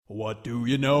What do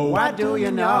you know? What do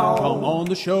you know? Come on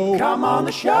the show. Come on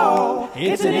the show.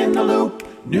 It's an In the Loop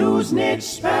News Niche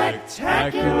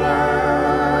Spectacular.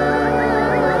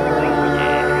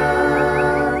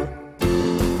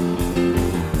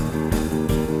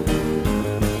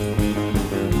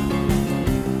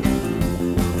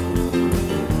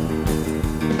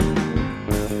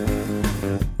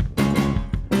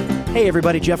 Hey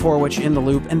everybody, Jeff Horwich in the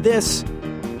Loop, and this,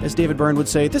 as David Byrne would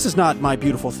say, this is not my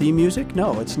beautiful theme music.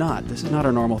 No, it's not. This is not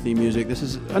our normal theme music. This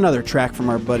is another track from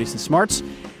our buddies the Smarts,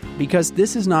 because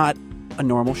this is not a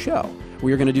normal show.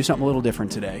 We are going to do something a little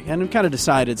different today, and we kind of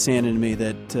decided, Sand and me,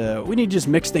 that we need to just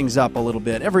mix things up a little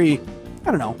bit every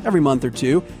month or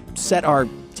two, set our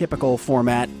typical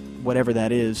format, whatever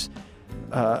that is,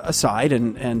 aside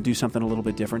and do something a little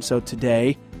bit different. So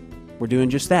today, we're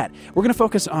doing just that. We're going to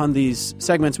focus on these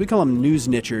segments. We call them news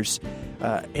nichers.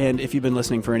 And if you've been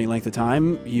listening for any length of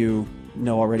time, you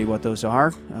know already what those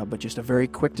are. But just a very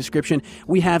quick description.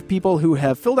 We have people who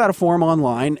have filled out a form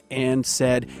online and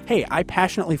said, hey, I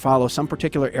passionately follow some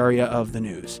particular area of the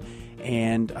news,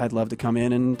 and I'd love to come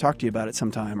in and talk to you about it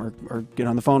sometime or get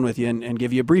on the phone with you and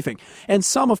give you a briefing. And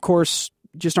some, of course,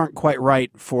 just aren't quite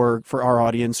right for our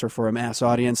audience or for a mass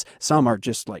audience. Some are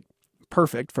just like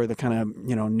perfect for the kind of,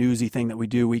 newsy thing that we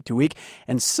do week to week.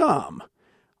 And some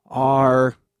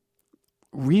are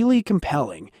really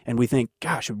compelling. And we think,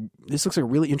 gosh, this looks like a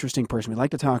really interesting person. We'd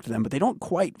like to talk to them, but they don't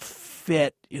quite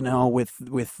fit,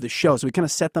 with the show. So we kind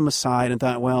of set them aside and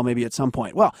thought, well, maybe at some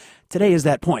point. Well, today is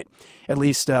that point, at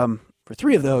least for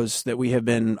three of those that we have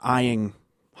been eyeing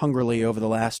hungrily over the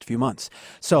last few months.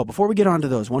 So before we get on to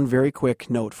those, one very quick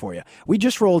note for you. We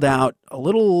just rolled out a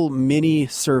little mini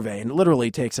survey, and it literally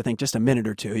takes, I think, just a minute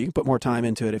or two. You can put more time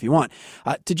into it if you want,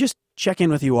 to just check in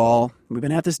with you all. We've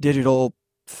been at this digital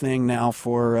thing now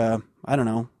for,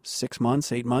 6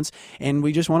 months, 8 months, and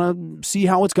we just want to see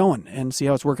how it's going and see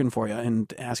how it's working for you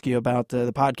and ask you about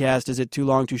the podcast. Is it too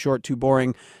long, too short, too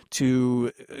boring,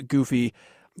 too goofy?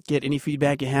 Get any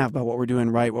feedback you have about what we're doing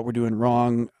right, what we're doing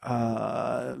wrong.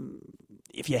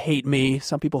 If you hate me,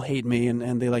 some people hate me,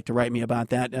 and they like to write me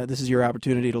about that. This is your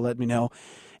opportunity to let me know.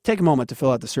 Take a moment to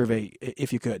fill out the survey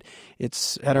if you could.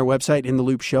 It's at our website,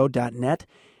 intheloopshow.net,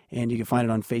 and you can find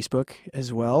it on Facebook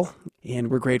as well. And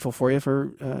we're grateful for you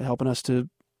for helping us to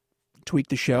tweak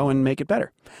the show and make it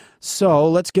better. So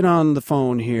let's get on the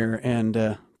phone here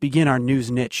and begin our news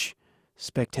niche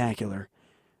spectacular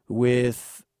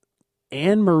with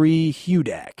Anne-Marie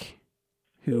Hudak,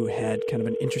 who had kind of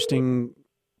an interesting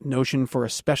notion for a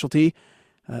specialty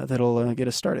that'll get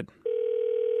us started.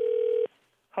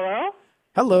 Hello?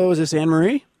 Hello, is this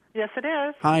Anne-Marie? Yes, it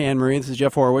is. Hi, Anne-Marie. This is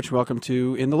Jeff Horwich. Welcome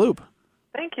to In the Loop.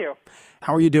 Thank you.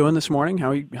 How are you doing this morning? How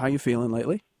are you feeling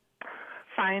lately?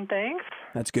 Fine, thanks.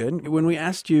 That's good. When we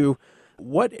asked you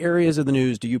what areas of the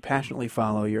news do you passionately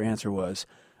follow, your answer was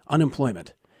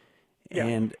unemployment. Yes.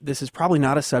 And this is probably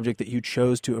not a subject that you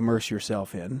chose to immerse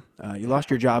yourself in. You lost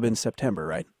your job in September,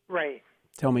 right? Right.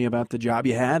 Tell me about the job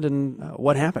you had and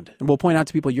what happened. And we'll point out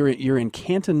to people you're in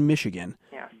Canton, Michigan,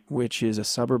 Yeah. which is a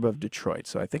suburb of Detroit.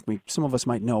 So I think some of us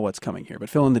might know what's coming here, but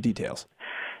fill in the details.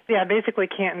 Yeah, basically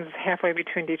Canton's halfway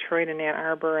between Detroit and Ann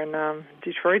Arbor, and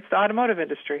Detroit's the automotive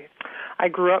industry. I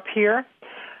grew up here.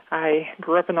 I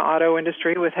grew up in the auto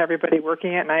industry with everybody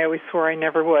working it, and I always swore I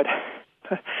never would.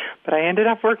 But I ended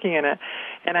up working in it,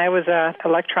 and I was an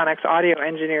electronics audio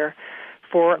engineer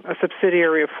for a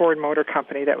subsidiary of Ford Motor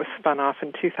Company that was spun off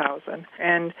in 2000.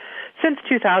 And since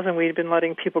 2000, we'd been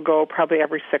letting people go probably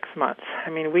every 6 months. I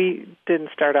mean, we didn't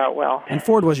start out well. And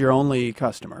Ford was your only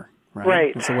customer, right?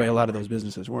 Right. That's the way a lot of those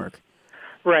businesses work.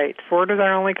 Right. Ford was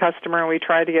our only customer, and we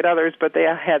tried to get others, but they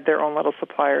had their own little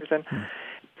suppliers. And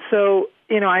so,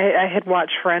 I had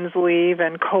watched friends leave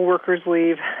and coworkers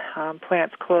leave,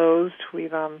 plants closed.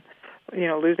 We've,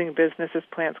 losing businesses,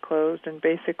 plants closed. And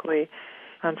basically,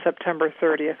 on September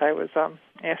 30th, I was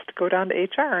asked to go down to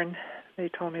HR, and they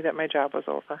told me that my job was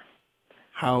over.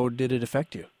 How did it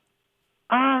affect you?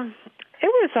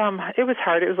 It was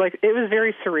hard. It was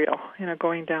very surreal,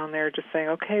 going down there, just saying,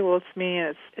 okay, well, it's me,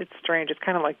 and it's strange. It's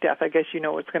kind of like death. I guess you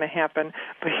know what's going to happen,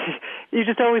 but you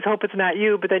just always hope it's not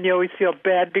you. But then you always feel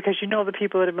bad because you know the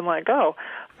people that have been let go.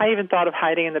 I even thought of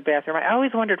hiding in the bathroom. I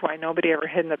always wondered why nobody ever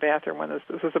hid in the bathroom when this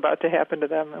was about to happen to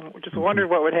them, and just wondered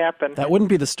what would happen. That wouldn't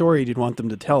be the story you'd want them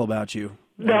to tell about you.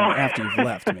 No. After you've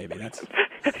left, maybe. That's.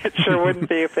 It sure wouldn't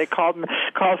be if they called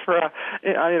for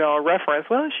a reference.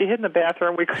 Well, she hid in the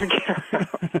bathroom. We couldn't get her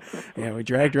out. Yeah, we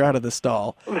dragged her out of the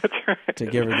stall. That's right. To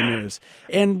give her the news.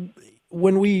 And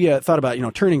when we thought about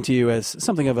turning to you as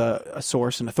something of a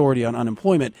source and authority on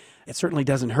unemployment, it certainly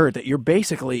doesn't hurt that you're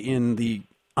basically in the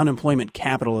unemployment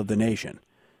capital of the nation.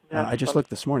 Yes. I just looked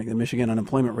this morning. The Michigan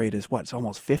unemployment rate is what? It's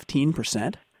almost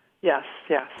 15%. Yes,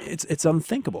 yes. It's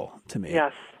unthinkable to me.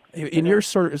 Yes. In your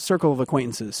circle of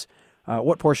acquaintances,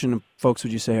 what portion of folks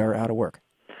would you say are out of work?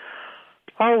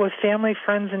 Oh, with family,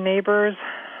 friends, and neighbors,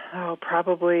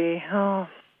 probably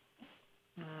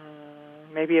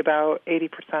maybe about 80%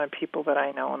 of people that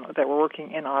I know that were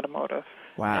working in automotive.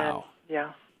 Wow. And,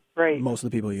 yeah, right. Most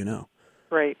of the people you know.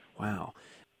 Right. Wow.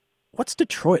 What's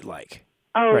Detroit like?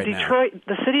 Oh, right Detroit!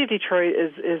 Now? The city of Detroit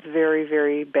is very,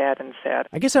 very bad and sad.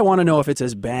 I guess I want to know if it's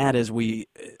as bad as we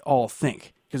all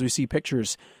think, because we see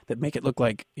pictures that make it look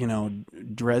like,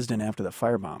 Dresden after the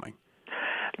firebombing.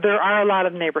 There are a lot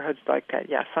of neighborhoods like that,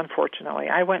 yes, unfortunately.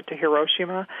 I went to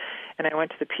Hiroshima, and I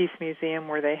went to the Peace Museum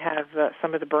where they have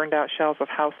some of the burned-out shells of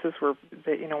houses where,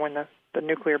 when the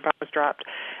nuclear bomb was dropped.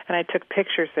 And I took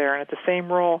pictures there. And at the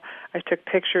same roll, I took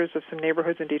pictures of some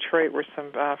neighborhoods in Detroit where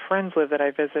some friends live that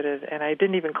I visited. And I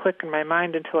didn't even click in my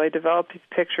mind until I developed these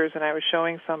pictures, and I was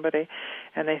showing somebody,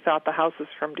 and they thought the houses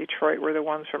from Detroit were the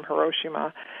ones from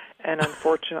Hiroshima. And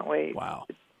unfortunately, wow.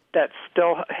 That's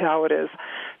still how it is.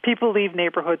 People leave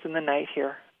neighborhoods in the night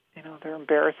here. They're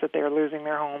embarrassed that they're losing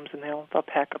their homes, and they'll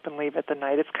pack up and leave at the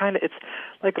night. It's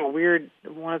like a weird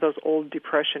one of those old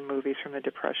Depression movies from the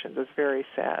Depressions. It's very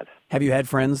sad. Have you had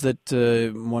friends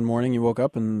that one morning you woke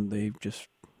up and they just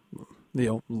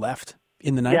left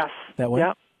in the night? Yes. That way?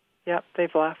 Yep.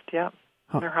 They've left. Yep.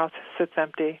 Huh. Their house sits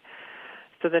empty.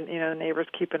 So then the neighbors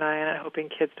keep an eye on it, hoping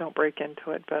kids don't break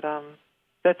into it. But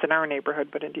that's in our neighborhood,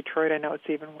 but in Detroit, I know it's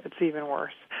even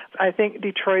worse. I think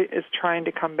Detroit is trying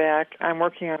to come back. I'm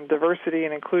working on a diversity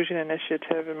and inclusion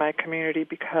initiative in my community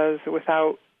because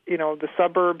without the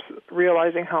suburbs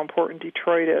realizing how important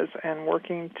Detroit is and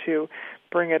working to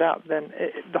bring it up, then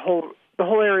the whole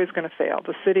area is going to fail.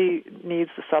 The city needs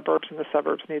the suburbs, and the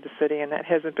suburbs need the city, and that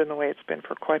hasn't been the way it's been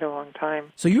for quite a long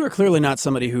time. So you are clearly not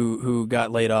somebody who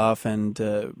got laid off and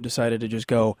decided to just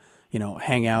go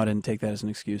hang out and take that as an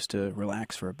excuse to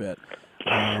relax for a bit.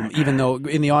 Even though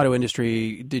in the auto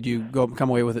industry, did you come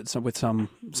away with it with some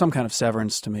kind of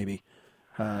severance to maybe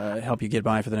help you get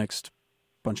by for the next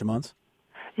bunch of months?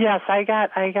 Yes, I got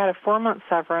a 4-month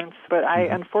severance, but I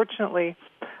unfortunately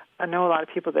I know a lot of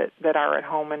people that are at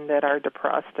home and that are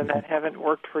depressed and that haven't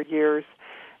worked for years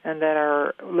and that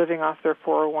are living off their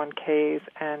 401ks,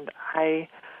 and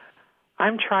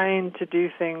I'm trying to do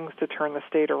things to turn the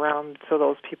state around so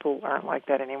those people aren't like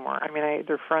that anymore. I mean,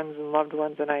 they're friends and loved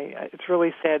ones, and it's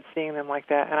really sad seeing them like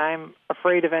that, and I'm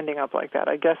afraid of ending up like that.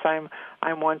 I guess I'm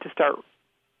one to start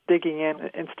digging in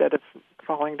instead of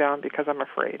falling down because I'm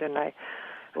afraid, and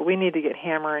we need to get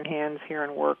hammer in hands here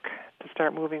and work to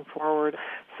start moving forward.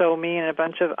 So me and a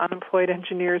bunch of unemployed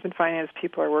engineers and finance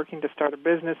people are working to start a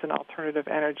business in alternative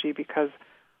energy because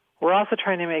we're also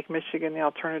trying to make Michigan the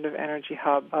alternative energy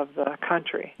hub of the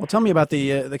country. Well, tell me about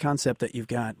the concept that you've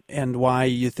got and why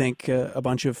you think a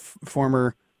bunch of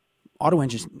former auto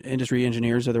industry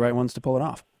engineers are the right ones to pull it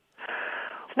off.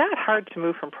 It's not hard to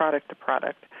move from product to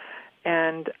product.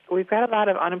 And we've got a lot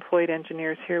of unemployed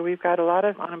engineers here. We've got a lot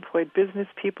of unemployed business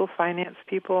people, finance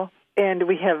people. And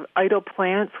we have idle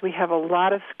plants. We have a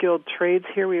lot of skilled trades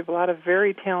here. We have a lot of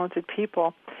very talented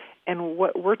people. And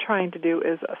what we're trying to do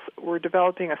is we're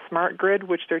developing a smart grid,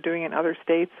 which they're doing in other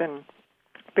states. And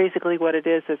basically what it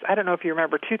is I don't know if you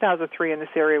remember, 2003 in this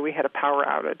area we had a power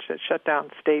outage that shut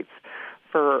down states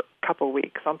for a couple of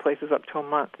weeks, some places up to a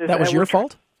month. That was your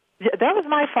fault? Yeah, that was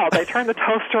my fault. I turned the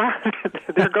toaster on.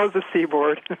 There goes the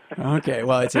seaboard. Okay,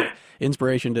 well, it's an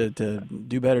inspiration to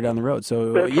do better down the road.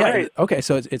 So, That's right. Okay,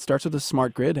 so it starts with a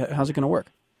smart grid. How's it going to work?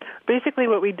 Basically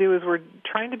what we do is we're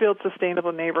trying to build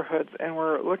sustainable neighborhoods, and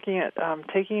we're looking at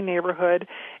taking a neighborhood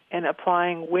and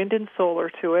applying wind and solar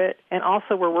to it. And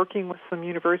also we're working with some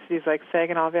universities like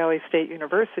Saginaw Valley State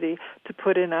University to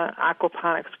put in an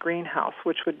aquaponics greenhouse,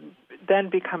 which would then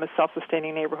become a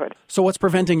self-sustaining neighborhood. So what's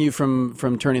preventing you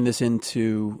from turning this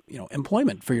into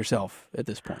employment for yourself at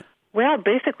this point? Well,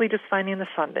 basically just finding the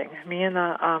funding. Me and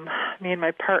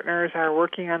my partners are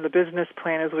working on the business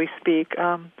plan as we speak.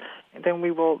 Then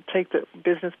we will take the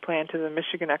business plan to the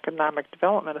Michigan Economic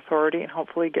Development Authority and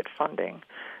hopefully get funding.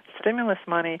 Stimulus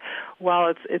money,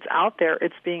 while it's out there,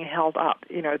 it's being held up.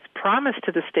 It's promised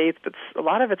to the states, but a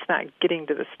lot of it's not getting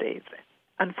to the states.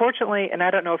 Unfortunately, and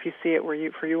I don't know if you see it where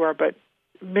you are, but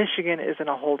Michigan is in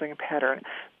a holding pattern.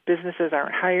 Businesses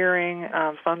aren't hiring,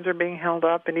 funds are being held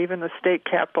up, and even the state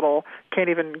capital can't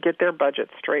even get their budget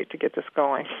straight to get this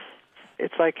going.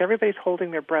 It's like everybody's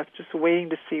holding their breath, just waiting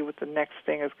to see what the next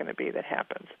thing is going to be that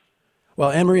happens.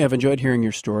 Well, Anne-Marie, I've enjoyed hearing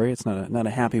your story. It's not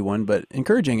a happy one, but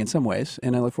encouraging in some ways,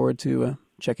 and I look forward to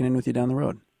checking in with you down the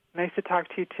road. Nice to talk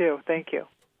to you, too. Thank you.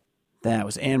 That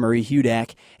was Anne Marie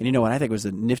Hudak. And you know what I think was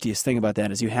the niftiest thing about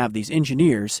that is you have these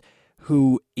engineers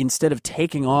who, instead of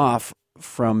taking off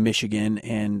from Michigan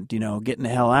and, getting the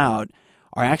hell out,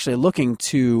 are actually looking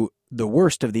to the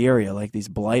worst of the area, like these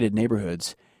blighted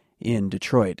neighborhoods in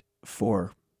Detroit,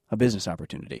 for a business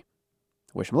opportunity.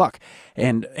 Wish them luck.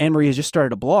 And Anne Marie has just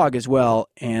started a blog as well,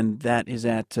 and that is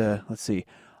at,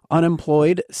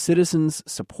 unemployed citizens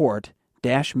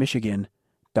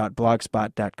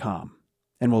support-michigan.blogspot.com.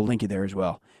 And we'll link you there as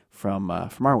well from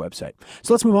our website.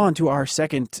 So let's move on to our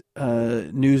second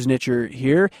news nicher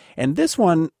here. And this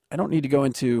one, I don't need to go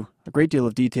into a great deal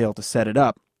of detail to set it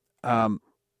up.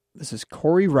 This is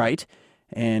Corey Wright,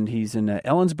 and he's in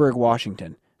Ellensburg,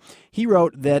 Washington. He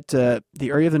wrote that the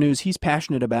area of the news he's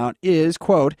passionate about is,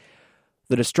 quote,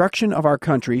 the destruction of our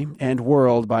country and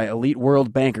world by elite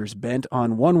world bankers bent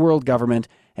on one world government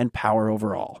and power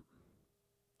over all.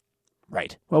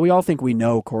 Right. Well, we all think we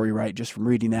know Corey Wright just from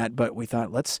reading that, but we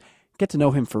thought let's get to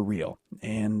know him for real.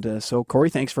 And so, Corey,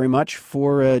 thanks very much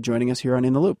for joining us here on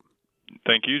In the Loop.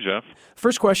 Thank you, Jeff.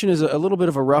 First question is a little bit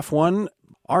of a rough one.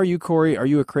 Are you, Corey, are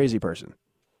you a crazy person?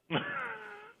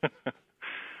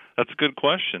 That's a good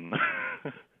question.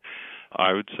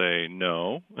 I would say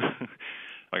no.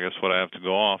 I guess what I have to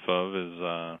go off of is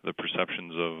the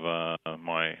perceptions of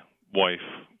my wife,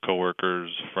 coworkers,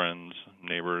 friends,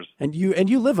 neighbors. And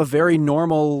you live a very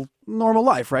normal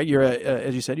life, right? You're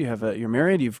as you said, you're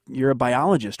married. You're a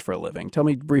biologist for a living. Tell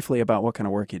me briefly about what kind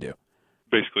of work you do.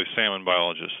 Basically, salmon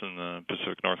biologist in the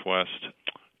Pacific Northwest.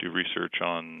 Do research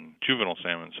on juvenile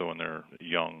salmon, so when they're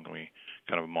young, we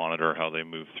kind of monitor how they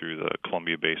move through the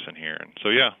Columbia Basin here. And so,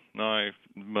 I'm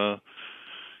an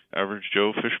average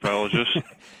Joe fish biologist.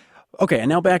 Okay, and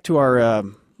now back to our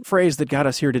phrase that got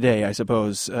us here today, I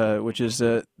suppose, which is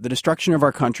the destruction of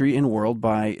our country and world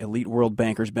by elite world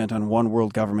bankers bent on one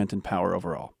world government and power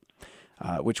over all.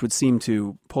 Which would seem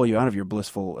to pull you out of your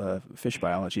blissful fish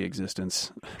biology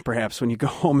existence, perhaps when you go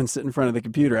home and sit in front of the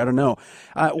computer. I don't know.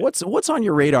 What's on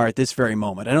your radar at this very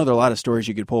moment? I know there are a lot of stories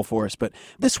you could pull for us, but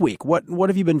this week, what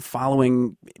have you been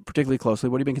following particularly closely?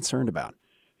 What have you been concerned about?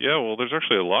 Yeah, well, there's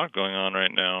actually a lot going on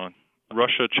right now.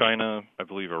 Russia, China, I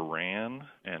believe Iran,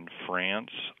 and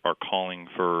France are calling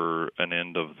for an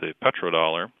end of the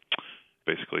petrodollar.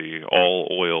 Basically, all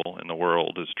oil in the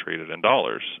world is traded in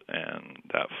dollars, and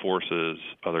that forces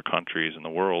other countries in the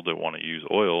world that want to use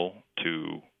oil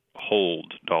to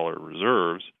hold dollar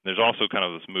reserves. There's also kind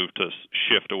of this move to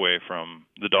shift away from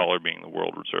the dollar being the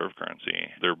world reserve currency.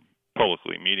 They're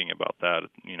publicly meeting about that,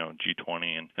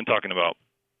 G20, and talking about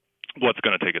what's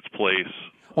going to take its place.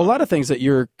 Well, a lot of things that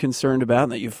you're concerned about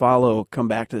and that you follow come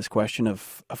back to this question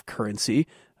of currency.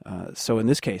 So in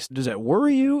this case, does that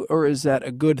worry you, or is that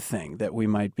a good thing that we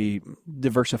might be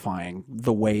diversifying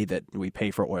the way that we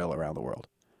pay for oil around the world?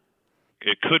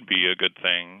 It could be a good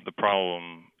thing. The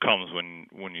problem comes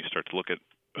when you start to look at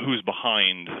who's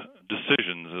behind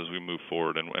decisions as we move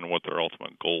forward and what their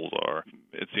ultimate goals are.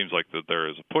 It seems like that there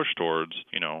is a push towards,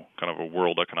 kind of a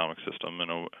world economic system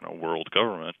and a world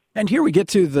government. And here we get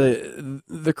to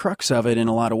the crux of it in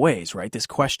a lot of ways, right? This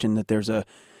question that there's a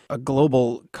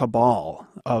global cabal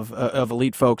of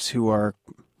elite folks who are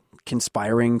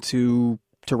conspiring to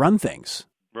run things.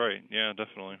 Right, yeah,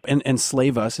 definitely. And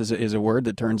enslave us is a word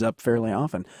that turns up fairly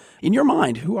often. In your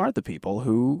mind, who are the people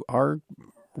who are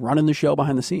running the show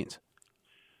behind the scenes?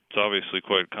 It's obviously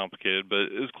quite complicated,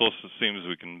 but as close as it seems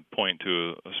we can point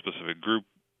to a specific group,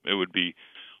 it would be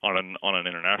on an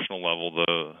international level,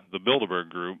 the Bilderberg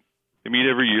Group. They meet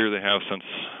every year. They have since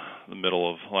the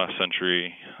middle of last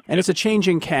century. And it's a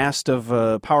changing cast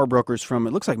of power brokers from,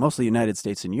 it looks like, mostly the United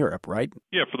States and Europe, right?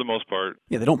 Yeah, for the most part.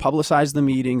 Yeah, they don't publicize the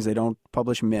meetings. They don't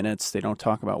publish minutes. They don't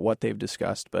talk about what they've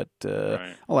discussed, but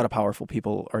right. A lot of powerful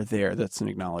people are there. That's an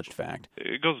acknowledged fact.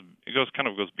 It goes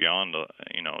beyond,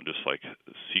 just like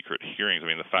secret hearings. I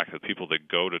mean, the fact that people that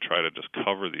go to try to just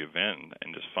cover the event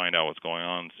and just find out what's going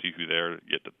on, see who there,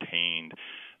 get detained.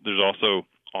 There's also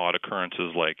odd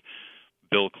occurrences like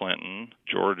Bill Clinton,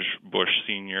 George Bush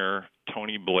Sr.,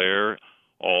 Tony Blair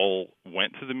all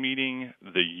went to the meeting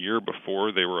the year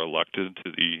before they were elected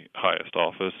to the highest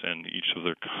office in each of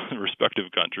their respective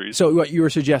countries. So what you were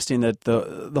suggesting that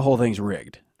the whole thing's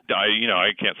rigged?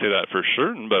 I can't say that for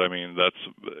certain, but I mean that's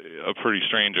a pretty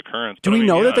strange occurrence. Do we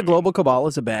know that the global cabal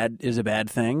is a bad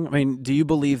thing? I mean, do you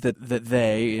believe that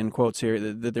they, in quotes here,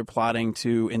 that they're plotting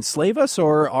to enslave us,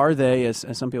 or are they, as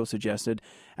some people suggested,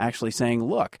 actually saying,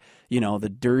 look,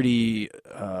 the dirty,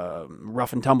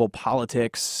 rough and tumble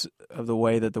politics of the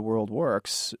way that the world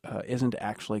works isn't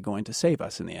actually going to save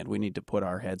us in the end. We need to put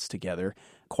our heads together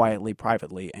quietly,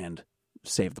 privately, and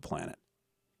save the planet.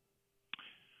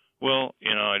 Well,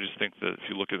 I just think that if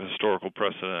you look at the historical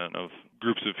precedent of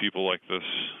groups of people like this,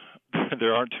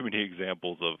 there aren't too many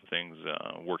examples of things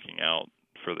working out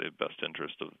for the best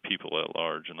interest of people at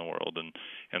large in the world,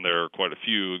 and there are quite a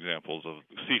few examples of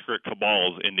secret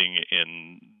cabals ending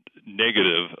in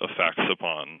negative effects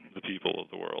upon the people of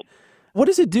the world. What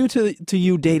does it do to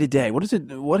you day to day? What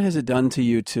has it done to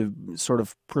you to sort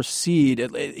of proceed,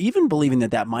 even believing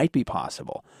that might be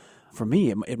possible? For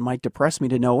me, it might depress me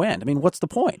to no end. I mean, what's the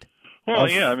point? Well,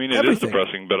 yeah, it is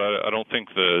depressing, but I don't think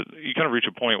that you kind of reach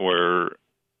a point where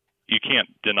you can't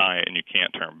deny it and you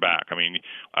can't turn back. I mean,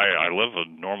 I live a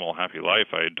normal, happy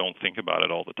life. I don't think about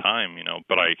it all the time,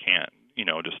 but I can't,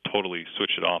 just totally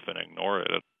switch it off and ignore it.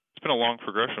 It's been a long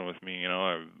progression with me.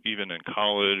 I even in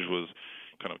college was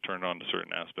kind of turned on to certain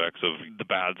aspects of the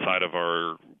bad side of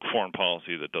our foreign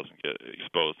policy that doesn't get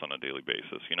exposed on a daily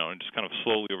basis, and just kind of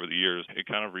slowly over the years, it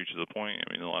kind of reaches a point,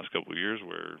 in the last couple of years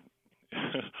where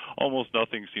almost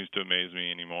nothing seems to amaze me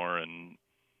anymore, and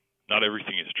not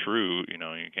everything is true, you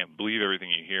can't believe everything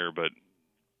you hear, but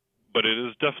it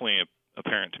is definitely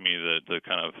apparent to me that the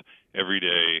kind of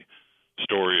everyday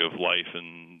story of life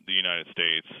in the United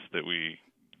States that we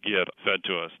get fed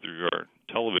to us through our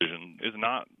television is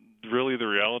not really the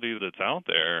reality that's out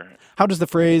there. How does the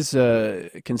phrase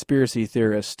conspiracy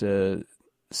theorist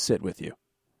sit with you?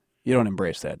 You don't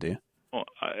embrace that, do you? Well,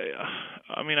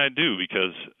 I do,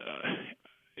 because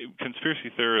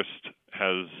conspiracy theorist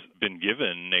has been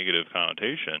given negative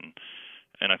connotation,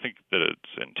 and I think that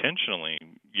it's intentionally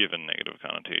given negative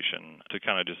connotation to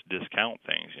kind of just discount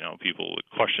things. People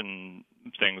question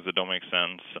things that don't make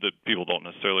sense, that people don't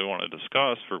necessarily want to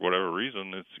discuss for whatever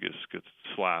reason. It gets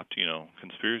slapped,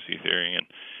 conspiracy theory, and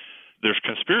there's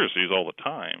conspiracies all the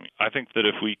time. I think that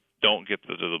if we don't get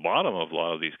to the bottom of a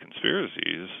lot of these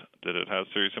conspiracies, that it has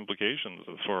serious implications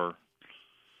for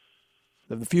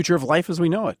the future of life as we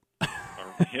know it.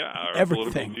 Our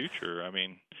political future.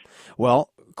 Well,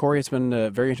 Corey, it's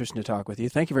been very interesting to talk with you.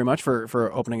 Thank you very much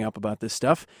for opening up about this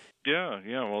stuff. Yeah,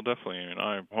 well, definitely.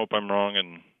 I hope I'm wrong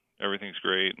and everything's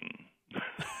great.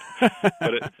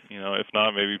 But if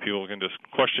not, maybe people can just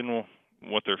question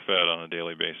what they're fed on a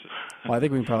daily basis. Well, I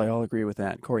think we can probably all agree with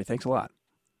that. Corey, thanks a lot.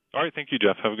 All right, thank you,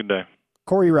 Jeff. Have a good day.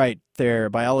 Corey Wright there,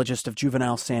 biologist of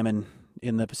juvenile salmon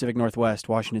in the Pacific Northwest,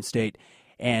 Washington State,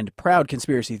 and proud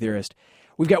conspiracy theorist.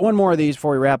 We've got one more of these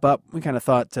before we wrap up. We kind of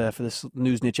thought for this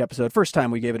News Niche episode, first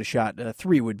time we gave it a shot,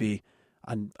 3 would be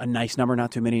a nice number,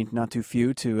 not too many, not too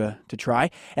few to try.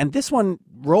 And this one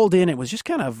rolled in. It was just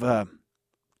kind of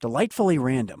delightfully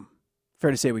random.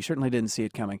 Fair to say, we certainly didn't see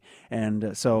it coming.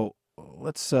 And so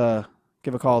let's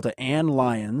give a call to Ann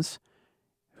Lyons,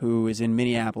 who is in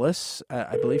Minneapolis.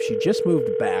 I believe she just moved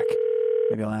back.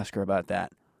 Maybe I'll ask her about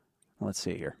that. Let's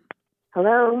see here.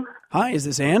 Hello. Hi, is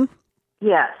this Ann?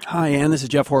 Yes. Hi, Ann. This is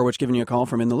Jeff Horwich giving you a call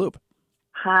from In the Loop.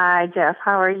 Hi, Jeff.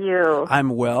 How are you? I'm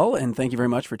well, and thank you very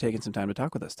much for taking some time to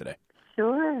talk with us today.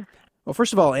 Sure. Well,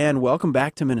 first of all, Ann, welcome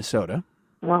back to Minnesota.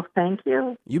 Well, thank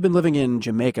you. You've been living in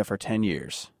Jamaica for 10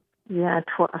 years. Yeah,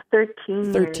 13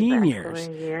 years. 13 years.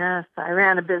 Yes. I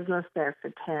ran a business there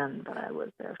for 10, but I was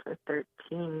there for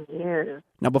 13 years.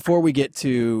 Now, before we get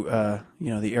to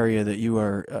the area that you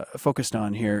are focused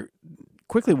on here,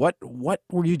 quickly, what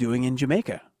were you doing in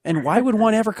Jamaica? And why would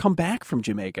one ever come back from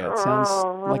Jamaica? It sounds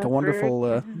like a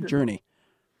wonderful journey.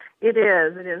 It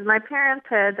is. My parents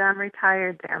had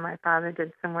retired there. My father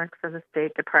did some work for the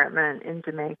State Department in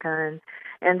Jamaica and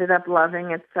ended up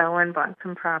loving it so, and bought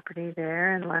some property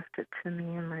there and left it to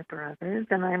me and my brothers.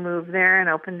 And I moved there and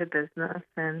opened a business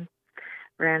and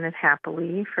ran it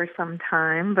happily for some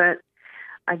time. But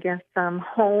I guess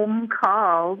home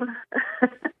called.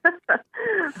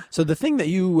 So the thing that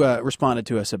you responded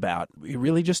to us about, it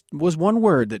really just was one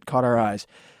word that caught our eyes: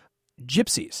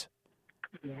 gypsies.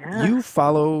 Yeah. You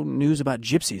follow news about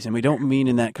gypsies, and we don't mean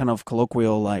in that kind of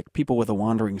colloquial, like people with a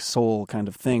wandering soul kind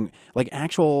of thing, like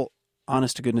actual,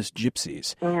 honest-to-goodness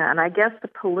gypsies. Yeah, and I guess the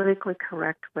politically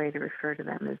correct way to refer to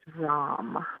them is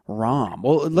Rom. Rom.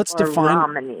 Well, let's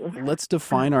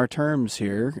define our terms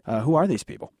here. Who are these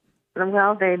people?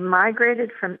 Well, they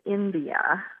migrated from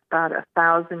India about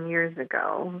 1,000 years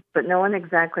ago, but no one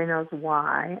exactly knows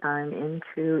why. I'm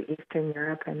into Eastern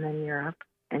Europe and then Europe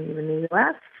and even the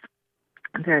U.S.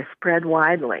 They're spread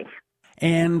widely.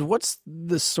 And what's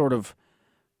the sort of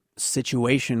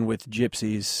situation with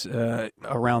gypsies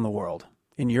around the world,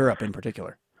 in Europe in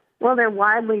particular? Well, they're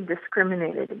widely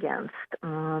discriminated against.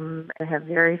 They have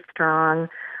very strong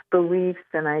beliefs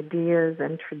and ideas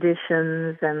and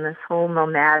traditions and this whole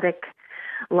nomadic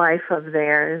life of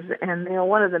theirs. And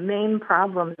one of the main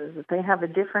problems is that they have a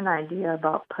different idea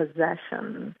about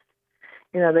possessions.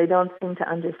 They don't seem to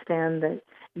understand that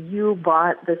you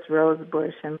bought this rose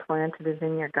bush and planted it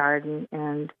in your garden,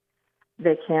 and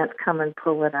they can't come and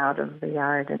pull it out of the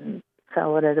yard and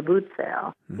sell it at a boot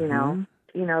sale, you know.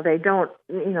 You know, they don't,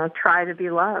 try to be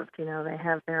loved. You know, they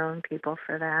have their own people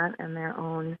for that and their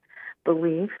own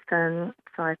beliefs. And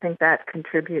so I think that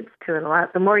contributes to it a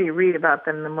lot. The more you read about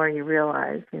them, the more you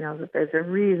realize, that there's a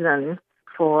reason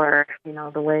for,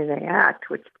 the way they act,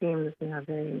 which seems,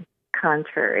 very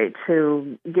contrary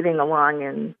to getting along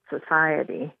in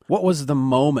society. What was the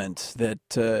moment that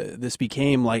this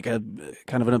became like a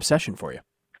kind of an obsession for you?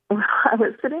 Well, I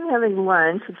was sitting having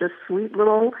lunch at this sweet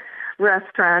little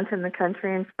restaurant in the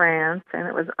country in France, and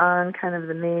it was on kind of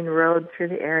the main road through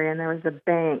the area, and there was a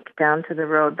bank down to the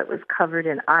road that was covered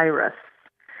in iris,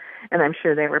 and I'm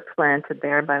sure they were planted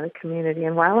there by the community.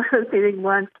 And while I was eating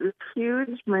lunch, this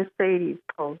huge Mercedes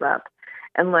pulls up,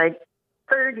 and like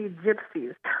 30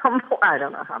 gypsies tumble. I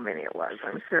don't know how many it was,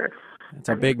 I'm sure. It's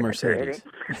a big Mercedes.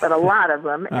 But a lot of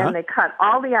them, and they cut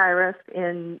all the iris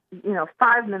in,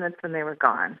 5 minutes, and they were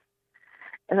gone.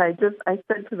 And I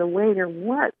said to the waiter,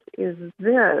 "What is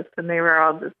this?" And they were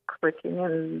all just clicking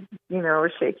and,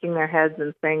 shaking their heads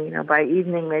and saying, by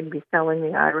evening they'd be selling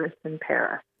the iris in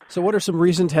Paris. So what are some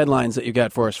recent headlines that you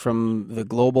got for us from the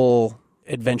global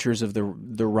adventures of the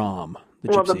Rom, the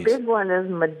gypsies? Well, the big one is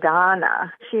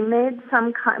Madonna. She made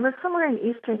it was somewhere in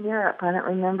Eastern Europe. I don't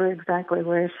remember exactly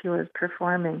where she was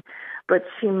performing. But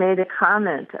she made a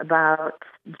comment about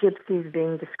gypsies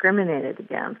being discriminated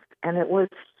against. And it was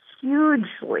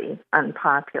hugely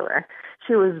unpopular.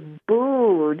 She was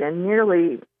booed and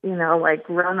nearly,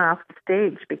 run off the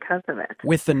stage because of it.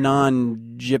 With the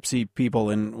non-gypsy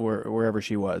people in wherever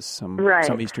she was, some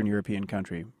Eastern European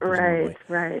country, presumably.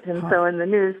 Right. And so in the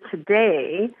news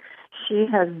today, she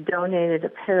has donated a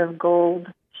pair of gold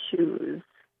shoes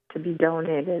to be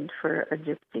donated for a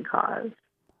gypsy cause.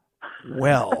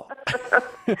 Well,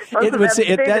 it's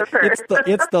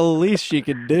the least she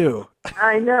could do.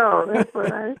 I know, that's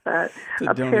what I thought.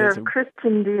 A pair of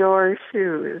Christian Dior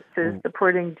shoes to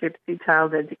supporting gypsy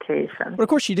child education. But of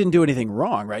course, she didn't do anything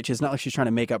wrong, right? It's not like she's trying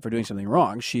to make up for doing something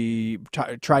wrong. She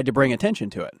tried to bring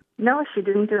attention to it. No, she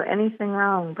didn't do anything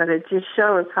wrong, but it just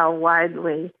shows how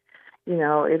widely,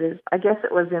 it is. I guess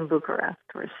it was in Bucharest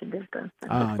where she did this.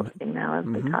 I'm just looking now as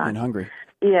we talk. In Hungary.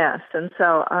 Yes, and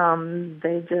so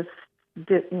they just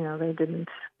did, they didn't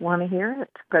want to hear it.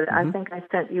 But I think I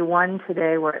sent you one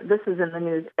today where this is in the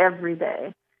news every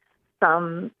day.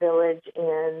 Some village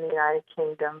in the United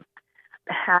Kingdom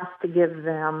has to give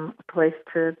them a place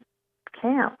to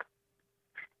camp.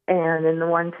 And in the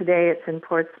one today, it's in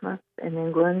Portsmouth in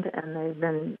England, and they've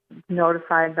been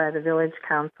notified by the village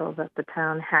council that the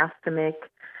town has to make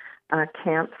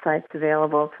campsites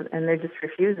available, and they're just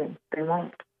refusing. They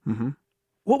won't. Mm-hmm.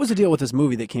 What was the deal with this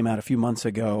movie that came out a few months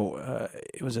ago?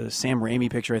 It was a Sam Raimi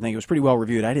picture, I think. It was pretty well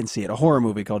reviewed. I didn't see it. A horror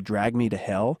movie called Drag Me to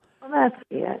Hell. Well, that's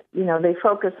it. They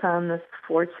focus on this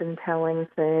fortune-telling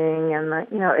thing, and,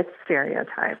 it's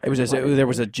stereotyped. There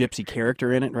was a gypsy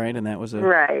character in it, right? And that was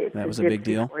a big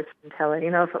deal. Fortune-teller.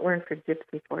 If it weren't for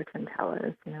gypsy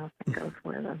fortune-tellers, it goes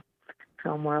where the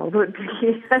film world would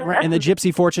be. Right, and the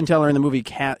gypsy fortune teller in the movie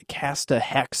cast a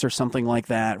hex or something like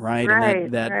that, right?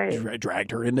 And that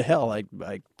dragged her into hell, I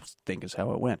think is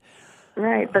how it went.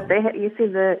 Right, but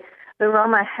the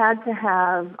Roma had to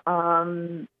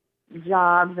have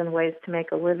jobs and ways to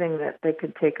make a living that they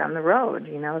could take on the road.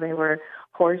 They were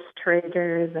horse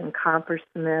traders and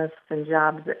coppersmiths and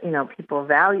jobs that, people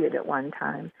valued at one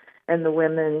time. And the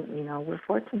women, were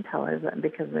fortune tellers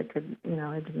because they could, they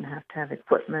didn't have to have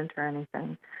equipment or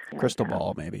anything. Crystal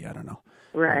ball, maybe, I don't know.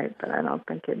 Right, but I don't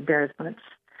think it bears much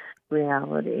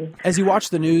reality. As you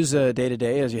watch the news day to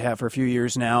day, as you have for a few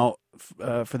years now,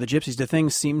 for the gypsies, do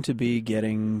things seem to be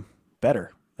getting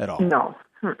better at all? No.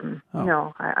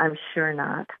 No, I'm sure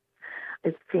not.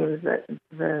 It seems that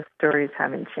the stories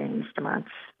haven't changed much,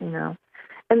 And,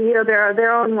 they're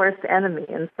their own worst enemy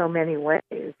in so many ways,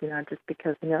 just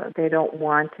because, they don't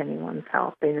want anyone's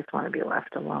help. They just want to be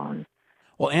left alone.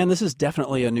 Well, Anne, this is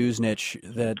definitely a news niche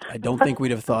that I don't think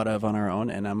we'd have thought of on our own,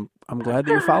 and I'm glad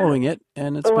that you're following it,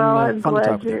 and it's been fun to talk with you.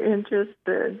 I'm glad you're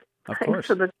interested. Of Thanks course.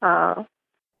 for the call.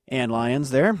 Anne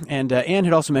Lyons there. And Anne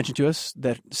had also mentioned to us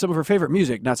that some of her favorite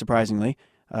music, not surprisingly,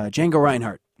 Django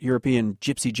Reinhardt, European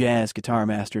gypsy jazz guitar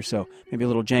master. So maybe a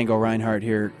little Django Reinhardt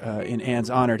here in Anne's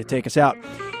honor to take us out.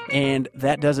 And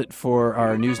that does it for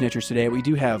our News Nichers today. We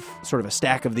do have sort of a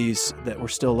stack of these that we're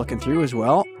still looking through as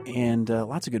well, and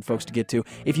lots of good folks to get to.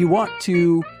 If you want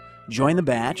to join the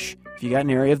batch, if you got an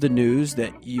area of the news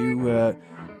that you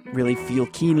really feel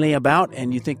keenly about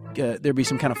and you think there'd be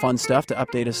some kind of fun stuff to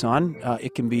update us on,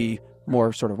 it can be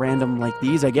more sort of random like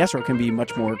these, I guess, or it can be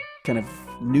much more kind of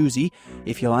newsy,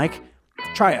 if you like,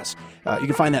 try us. You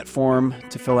can find that form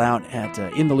to fill out at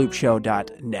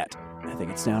intheloopshow.net. I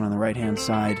think it's down on the right-hand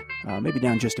side, maybe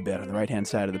down just a bit on the right-hand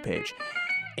side of the page.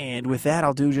 And with that,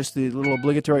 I'll do just the little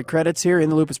obligatory credits here. In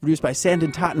the Loop is produced by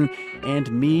Sandon Totten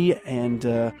and me and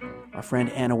our friend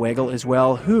Anna Weigel as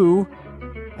well, who,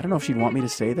 I don't know if she'd want me to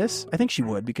say this. I think she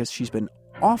would, because she's been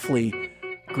awfully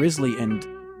grisly and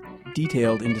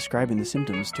detailed in describing the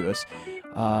symptoms to us.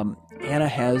 Anna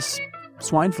has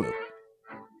swine flu,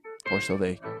 or so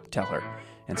they tell her.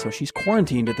 And so she's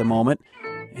quarantined at the moment.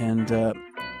 And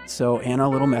so, Anna, a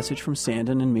little message from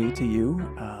Sandon and me to you.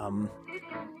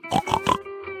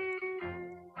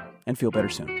 And feel better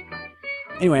soon.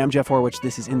 Anyway, I'm Jeff Horwich.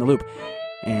 This is In the Loop.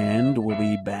 And we'll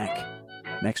be back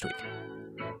next week.